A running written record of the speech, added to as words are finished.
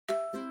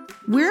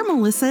We're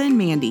Melissa and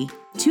Mandee,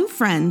 two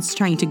friends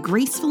trying to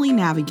gracefully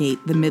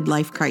navigate the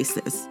midlife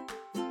crisis.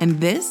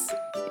 And this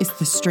is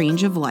The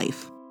Strange of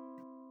Life.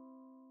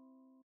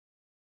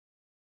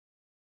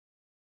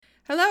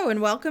 Hello,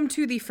 and welcome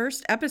to the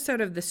first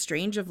episode of the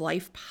Strange of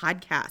Life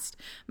podcast.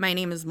 My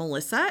name is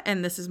Melissa,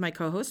 and this is my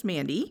co-host,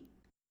 Mandee.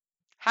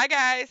 Hi,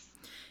 guys.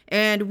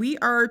 And we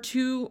are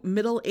two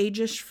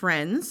middle-aged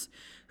friends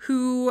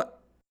who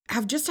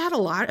have just had a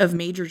lot of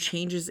major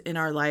changes in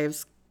our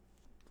lives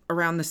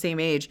around the same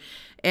age.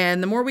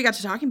 And the more we got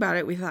to talking about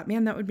it, we thought,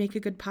 man, that would make a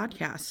good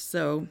podcast.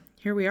 So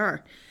here we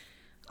are.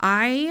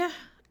 I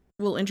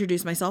will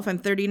introduce myself. I'm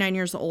 39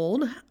 years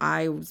old.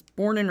 I was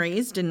born and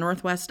raised in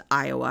Northwest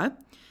Iowa.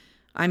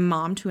 I'm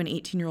mom to an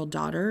 18-year-old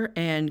daughter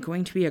and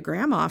going to be a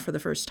grandma for the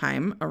first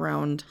time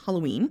around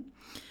Halloween.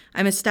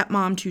 I'm a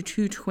stepmom to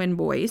two twin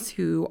boys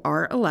who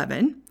are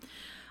 11.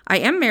 I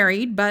am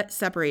married but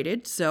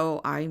separated,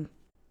 so I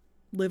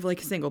live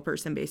like a single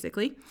person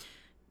basically.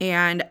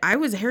 And I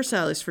was a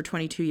hairstylist for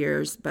 22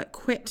 years, but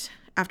quit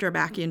after a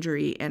back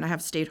injury, and I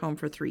have stayed home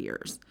for 3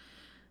 years.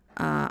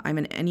 I'm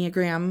an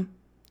Enneagram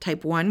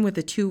type 1 with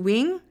a 2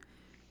 wing,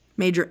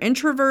 major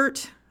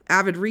introvert,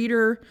 avid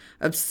reader,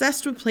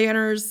 obsessed with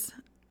planners.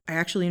 I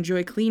actually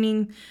enjoy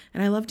cleaning,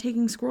 and I love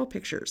taking squirrel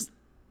pictures.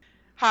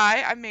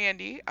 Hi, I'm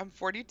Mandee. I'm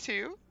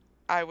 42.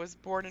 I was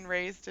born and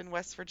raised in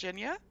West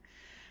Virginia.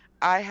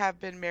 I have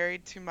been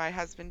married to my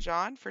husband,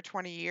 John, for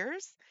 20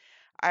 years.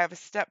 I have a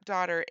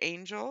stepdaughter,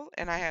 Angel,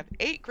 and I have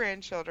 8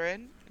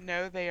 grandchildren.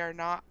 No, they are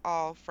not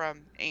all from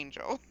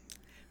Angel,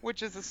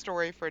 which is a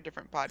story for a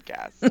different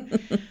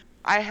podcast.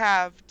 I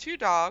have 2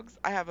 dogs.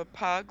 I have a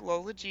pug,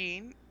 Lola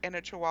Jean, and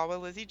a chihuahua,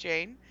 Lizzie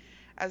Jane,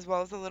 as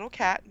well as a little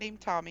cat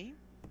named Tommy.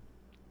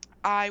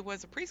 I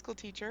was a preschool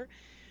teacher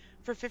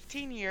for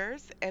 15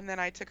 years, and then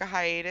I took a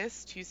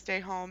hiatus to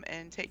stay home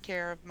and take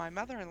care of my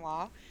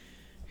mother-in-law,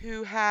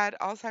 who had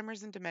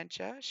Alzheimer's and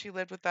dementia. She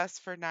lived with us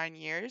for 9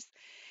 years.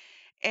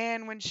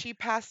 And when she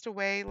passed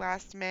away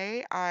last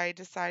May, I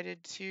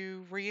decided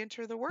to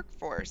re-enter the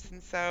workforce.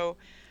 And so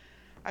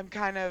I'm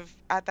kind of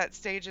at that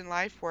stage in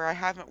life where I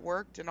haven't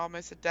worked in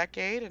almost a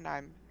decade and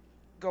I'm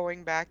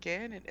going back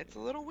in, and it's a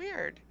little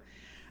weird.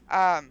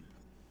 Um,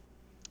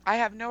 I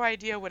have no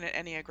idea what an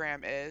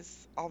Enneagram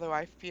is, although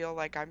I feel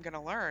like I'm going to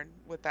learn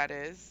what that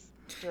is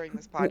during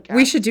this We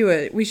podcast.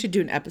 should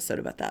do an episode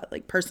about that,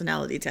 like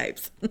personality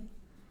types.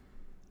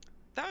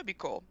 That would be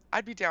cool.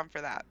 I'd be down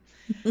for that.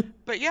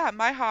 But yeah,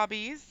 my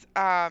hobbies,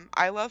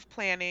 I love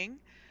planning.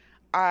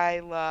 I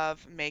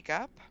love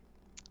makeup.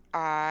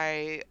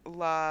 I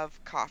love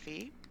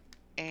coffee,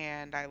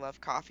 and I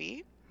love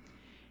coffee.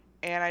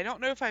 And I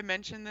don't know if I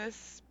mentioned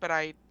this, but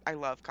I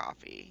love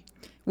coffee.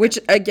 Which,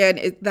 And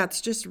again,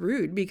 that's just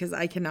rude because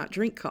I cannot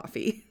drink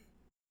coffee.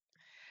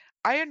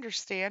 I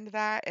understand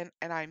that,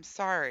 and I'm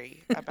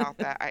sorry about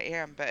that. I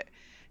am, but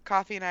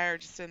coffee and I are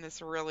just in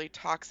this really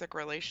toxic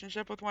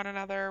relationship with one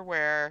another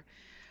where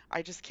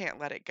I just can't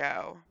let it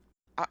go.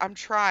 I'm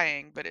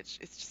trying, but it's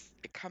just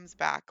it comes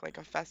back like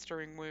a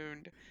festering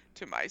wound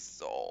to my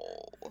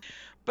soul.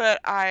 But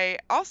I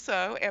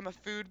also am a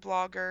food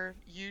blogger,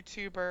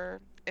 YouTuber,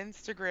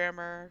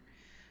 Instagrammer,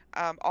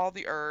 all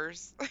the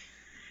ers.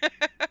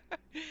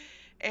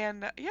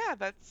 And yeah,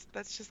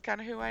 that's just kind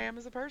of who I am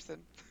as a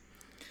person.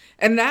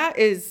 And that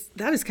is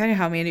kind of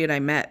how Mandy and I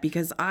met,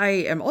 because I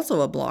am also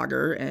a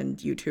blogger and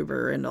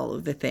YouTuber and all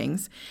of the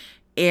things.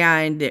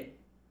 And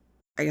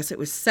I guess it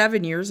was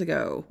 7 years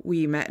ago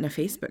we met in a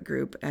Facebook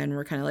group, and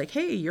we're kind of like,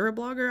 hey, you're a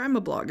blogger, I'm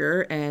a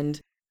blogger, and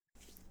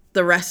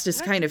the rest is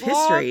Let's kind of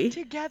blog history.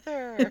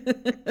 together.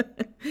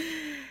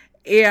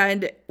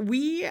 And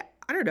I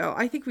don't know,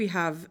 I think we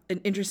have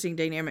an interesting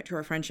dynamic to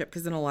our friendship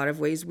because in a lot of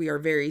ways we are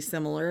very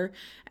similar,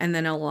 and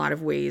then in a lot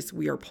of ways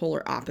we are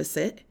polar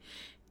opposite.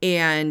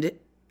 And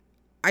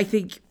I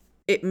think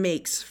it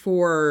makes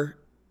for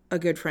a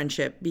good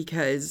friendship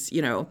because,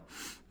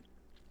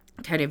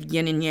 kind of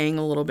yin and yang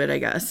a little bit, I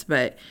guess.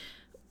 But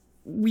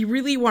we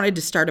really wanted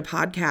to start a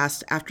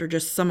podcast after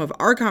just some of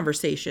our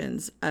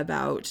conversations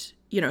about,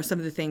 some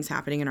of the things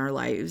happening in our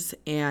lives.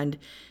 And,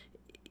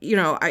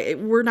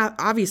 we're not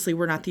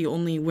the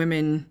only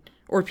women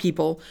or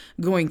people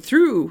going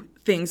through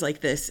things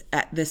like this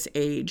at this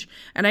age.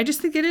 And I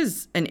just think it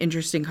is an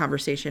interesting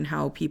conversation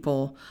how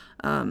people,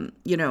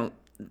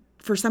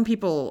 for some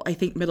people, I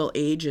think middle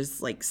age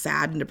is like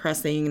sad and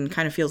depressing and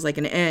kind of feels like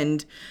an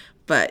end,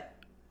 but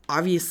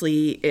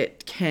obviously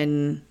it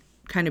can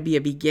kind of be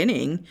a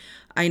beginning.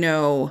 I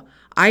know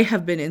I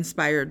have been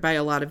inspired by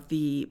a lot of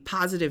the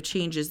positive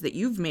changes that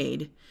you've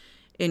made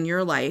in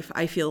your life.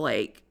 I feel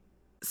like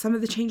some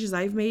of the changes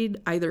I've made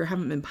either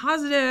haven't been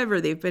positive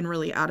or they've been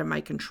really out of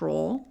my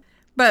control.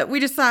 But we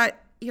just thought,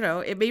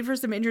 it made for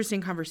some interesting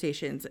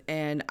conversations,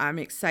 and I'm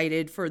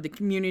excited for the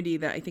community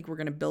that I think we're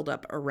going to build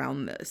up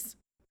around this.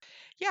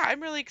 Yeah,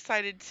 I'm really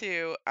excited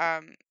too.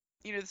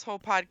 This whole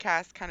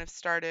podcast kind of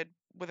started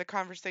with a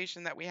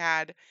conversation that we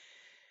had,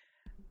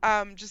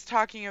 just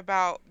talking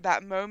about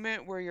that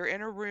moment where you're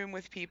in a room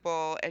with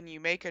people and you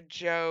make a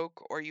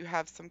joke or you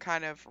have some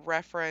kind of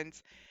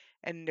reference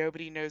and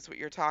nobody knows what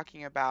you're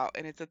talking about.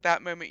 And it's at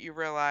that moment you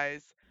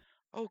realize,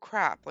 oh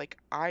crap, like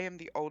I am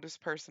the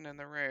oldest person in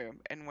the room.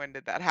 And when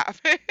did that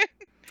happen?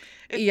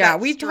 It's Yeah, that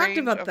we talked strange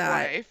about of that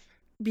life.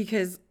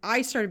 because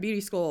I started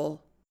beauty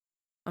school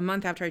a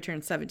month after I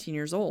turned 17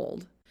 years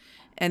old.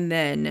 And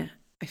then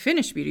I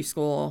finished beauty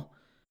school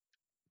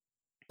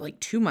like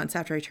 2 months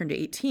after I turned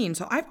 18.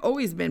 So I've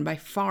always been by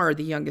far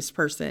the youngest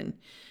person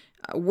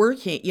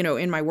working,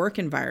 in my work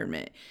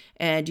environment.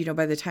 And,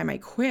 by the time I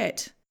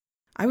quit,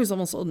 I was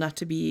almost old enough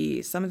to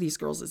be some of these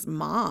girls'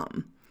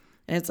 mom.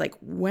 And it's like,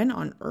 when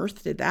on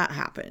earth did that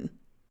happen?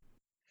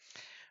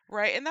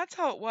 Right. And that's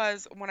how it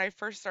was when I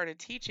first started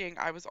teaching.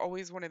 I was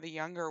always one of the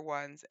younger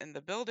ones in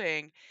the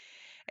building.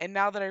 And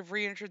now that I've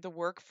re entered the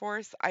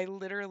workforce, I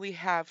literally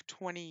have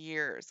 20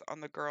 years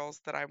on the girls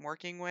that I'm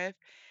working with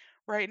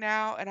right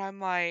now. And I'm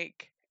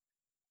like,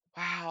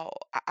 wow,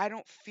 I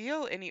don't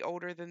feel any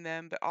older than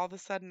them, but all of a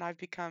sudden I've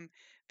become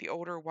the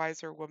older,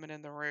 wiser woman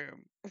in the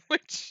room,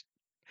 which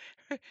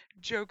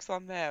jokes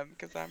on them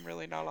because I'm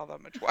really not all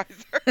that much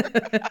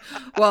wiser.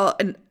 Well,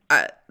 and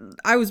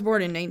I was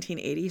born in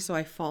 1980, so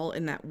I fall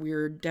in that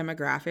weird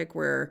demographic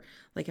where,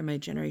 like, am I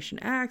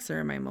Generation X or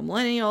am I a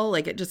millennial?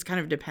 Like, it just kind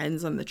of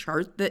depends on the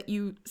chart that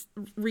you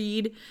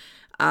read.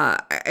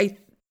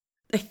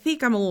 I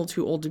think I'm a little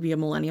too old to be a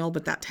millennial,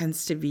 but that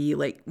tends to be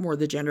like more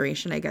the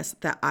generation, I guess,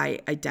 that I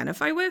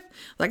identify with.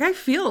 Like, I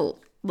feel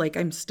like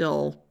I'm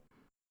still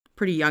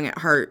pretty young at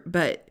heart,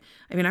 but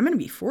I mean, I'm going to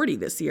be 40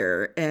 this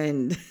year,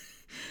 and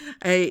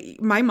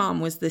my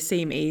mom was the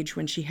same age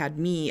when she had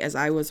me as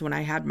I was when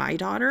I had my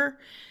daughter,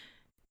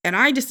 and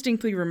I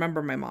distinctly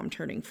remember my mom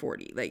turning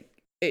 40. Like,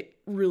 it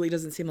really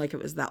doesn't seem like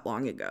it was that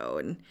long ago.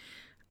 And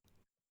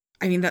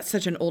I mean, that's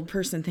such an old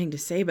person thing to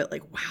say, but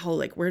like, wow,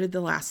 like, where did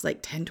the last like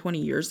 10, 20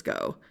 years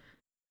go?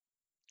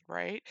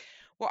 Right.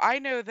 Well, I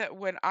know that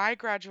when I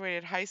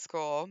graduated high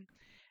school,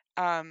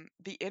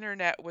 the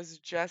internet was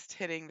just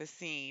hitting the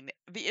scene.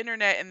 The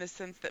internet in the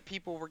sense that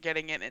people were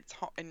getting in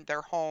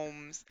their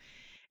homes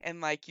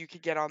and like you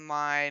could get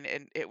online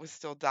and it was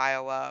still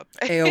dial up.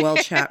 AOL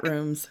chat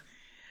rooms.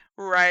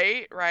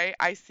 Right, right.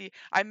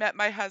 I met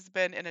my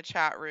husband in a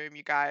chat room,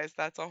 you guys.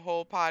 That's a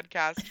whole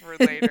podcast for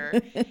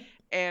later.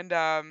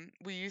 And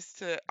we used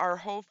to our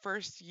whole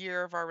first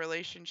year of our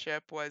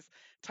relationship was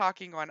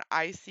talking on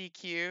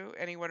ICQ.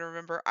 Anyone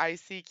remember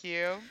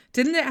ICQ?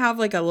 Didn't it have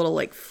like a little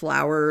like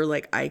flower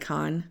like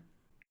icon?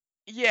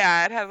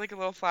 Yeah, it had like a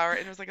little flower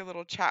and there was like a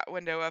little chat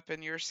window up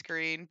in your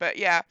screen. But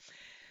yeah,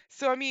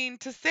 so I mean,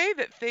 to say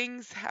that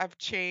things have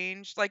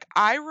changed, like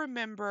I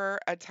remember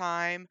a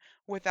time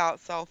without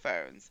cell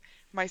phones.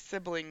 My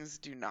siblings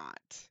do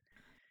not.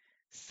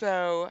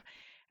 So,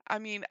 I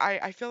mean,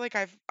 I feel like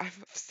I've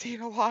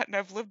seen a lot and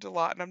I've lived a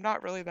lot and I'm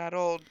not really that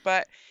old,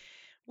 but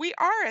we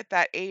are at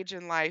that age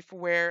in life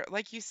where,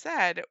 like you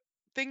said,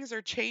 things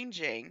are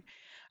changing.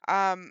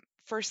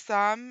 For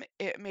some,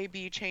 it may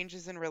be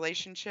changes in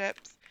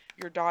relationships.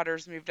 Your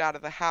daughter's moved out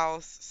of the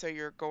house, so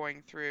you're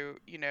going through,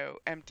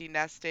 empty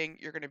nesting.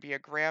 You're going to be a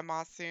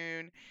grandma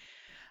soon.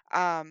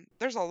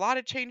 There's a lot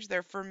of change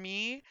there. For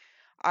me,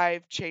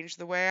 I've changed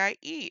the way I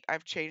eat.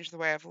 I've changed the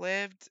way I've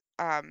lived.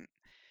 I'm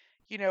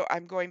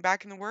going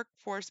back in the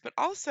workforce, but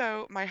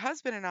also my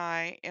husband and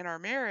I in our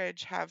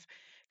marriage have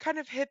kind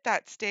of hit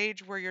that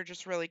stage where you're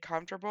just really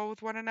comfortable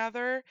with one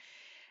another.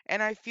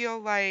 And I feel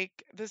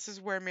like this is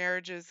where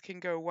marriages can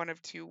go one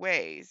of two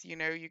ways. You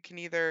can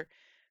either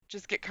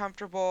just get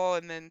comfortable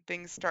and then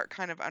things start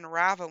kind of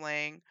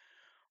unraveling,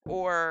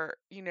 or,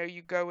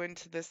 you go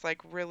into this like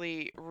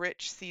really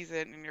rich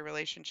season in your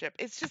relationship.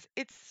 It's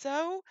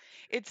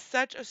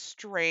such a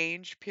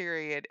strange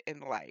period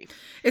in life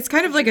It's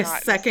kind of because like you're a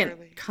not second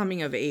necessarily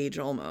coming of age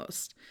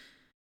almost.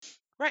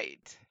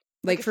 right.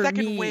 Like Like a for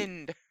second me,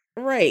 wind.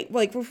 right.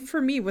 Like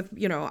for me with,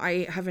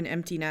 I have an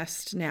empty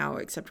nest now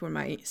except when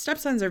my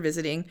stepsons are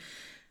visiting.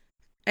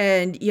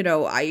 And,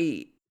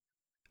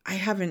 I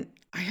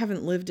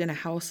haven't lived in a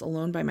house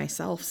alone by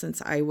myself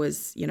since I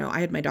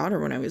had my daughter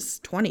when I was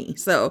 20.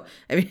 So,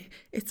 I mean,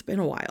 it's been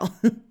a while.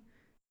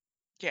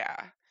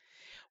 Yeah.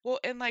 Well,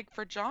 and like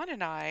for John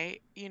and I,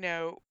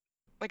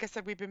 like I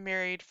said, we've been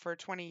married for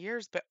 20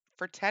 years, but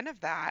for 10 of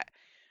that,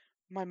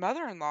 my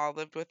mother-in-law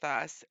lived with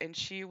us and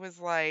she was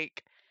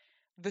like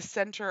the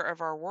center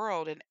of our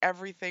world and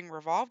everything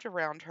revolved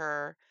around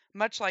her,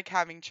 much like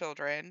having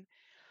children.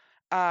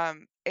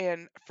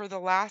 And for the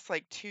last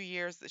like 2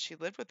 years that she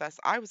lived with us,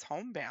 I was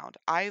homebound.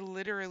 I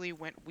literally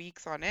went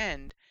weeks on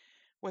end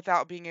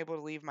without being able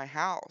to leave my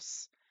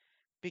house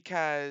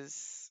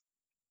because,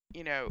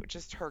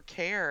 just her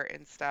care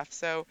and stuff.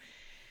 So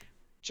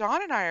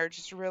John and I are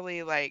just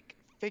really like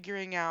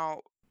figuring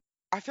out.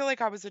 I feel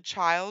like I was a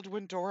child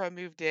when Dora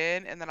moved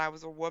in, and then I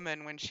was a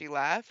woman when she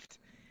left.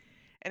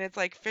 And it's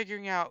like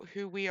figuring out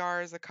who we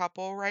are as a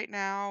couple right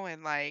now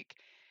and like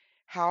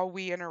how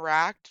we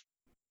interact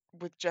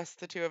with just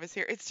the two of us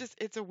here.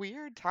 It's a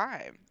weird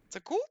time. It's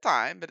a cool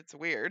time, but it's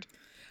weird.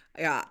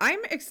 Yeah,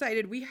 I'm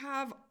excited.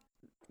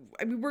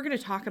 I mean, we're going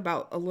to talk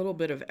about a little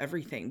bit of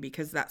everything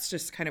because that's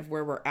just kind of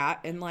where we're at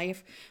in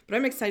life. But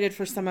I'm excited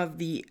for some of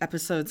the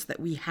episodes that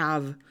we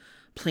have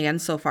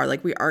planned so far.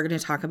 Like we are going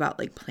to talk about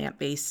like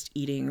plant-based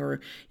eating or,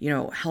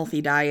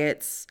 healthy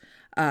diets,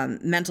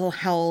 mental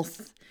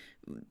health,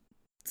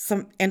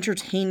 some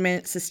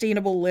entertainment,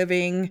 sustainable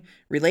living,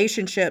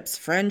 relationships,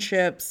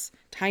 friendships,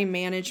 time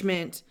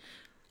management,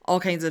 all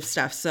kinds of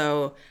stuff.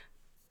 So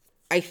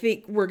I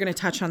think we're going to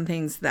touch on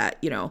things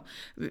that,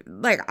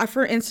 like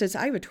for instance,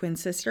 I have a twin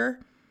sister.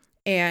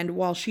 And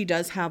while she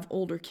does have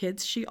older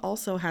kids, she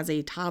also has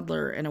a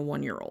toddler and a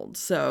 1-year-old.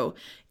 So,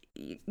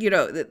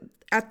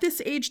 at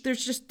this age,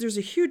 there's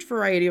a huge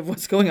variety of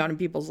what's going on in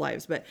people's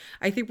lives. But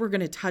I think we're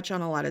going to touch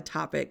on a lot of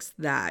topics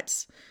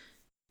that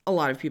a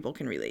lot of people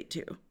can relate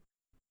to.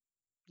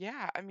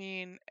 Yeah, I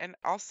mean, and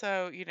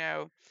also,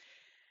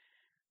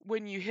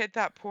 when you hit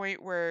that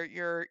point where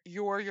you're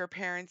your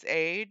parents'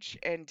 age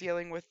and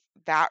dealing with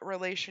that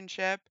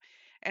relationship,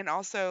 and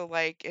also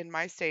like in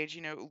my stage,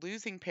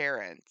 losing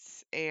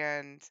parents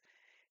and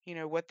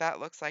what that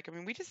looks like. I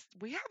mean,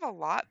 we have a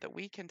lot that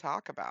we can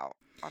talk about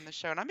on the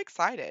show, and I'm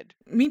excited.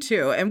 Me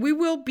too. And we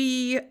will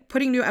be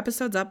putting new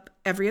episodes up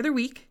every other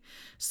week.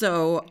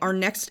 So, Mhm. our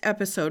next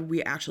episode,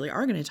 we actually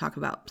are going to talk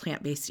about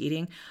plant based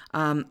eating.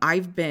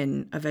 I've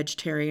been a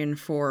vegetarian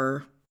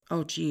for,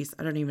 oh, geez,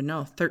 I don't even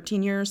know,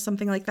 13 years,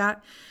 something like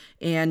that.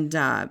 And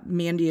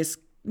Mandee is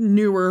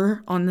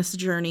newer on this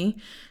journey.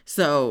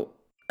 So,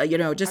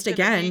 I've just been a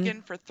again,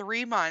 vegan for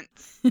 3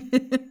 months.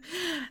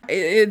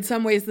 in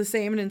some ways the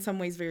same and in some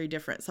ways very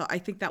different. So, I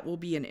think that will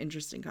be an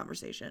interesting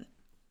conversation.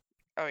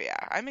 Oh yeah,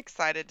 I'm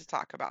excited to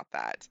talk about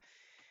that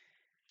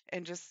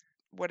and just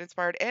what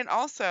inspired, and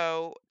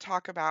also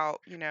talk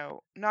about,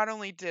 not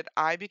only did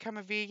I become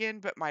a vegan,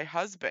 but my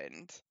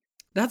husband.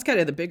 That's kind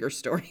of the bigger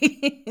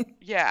story.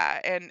 Yeah,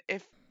 and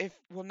if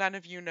well, none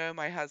of you know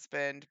my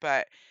husband,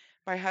 but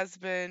my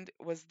husband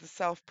was the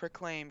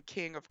self-proclaimed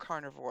king of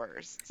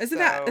carnivores. Isn't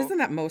that So, isn't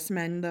that most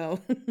men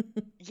though?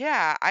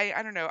 yeah, I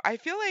don't know. I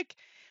feel like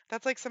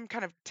that's like some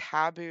kind of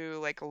taboo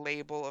like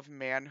label of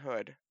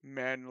manhood.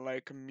 Men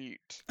like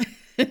meat.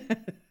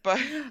 But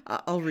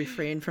I'll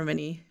refrain from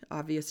any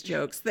obvious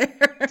jokes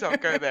there.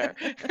 don't go there.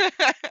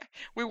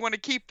 We want to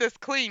keep this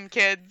clean,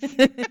 kids.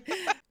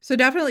 So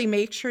definitely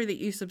make sure that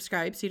you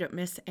subscribe so you don't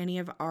miss any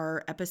of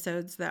our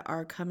episodes that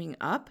are coming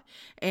up.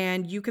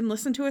 And you can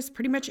listen to us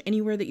pretty much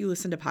anywhere that you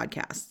listen to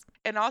podcasts.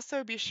 And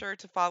also be sure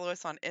to follow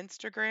us on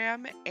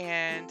Instagram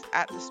and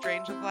at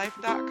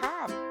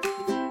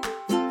thestrangeoflife.com.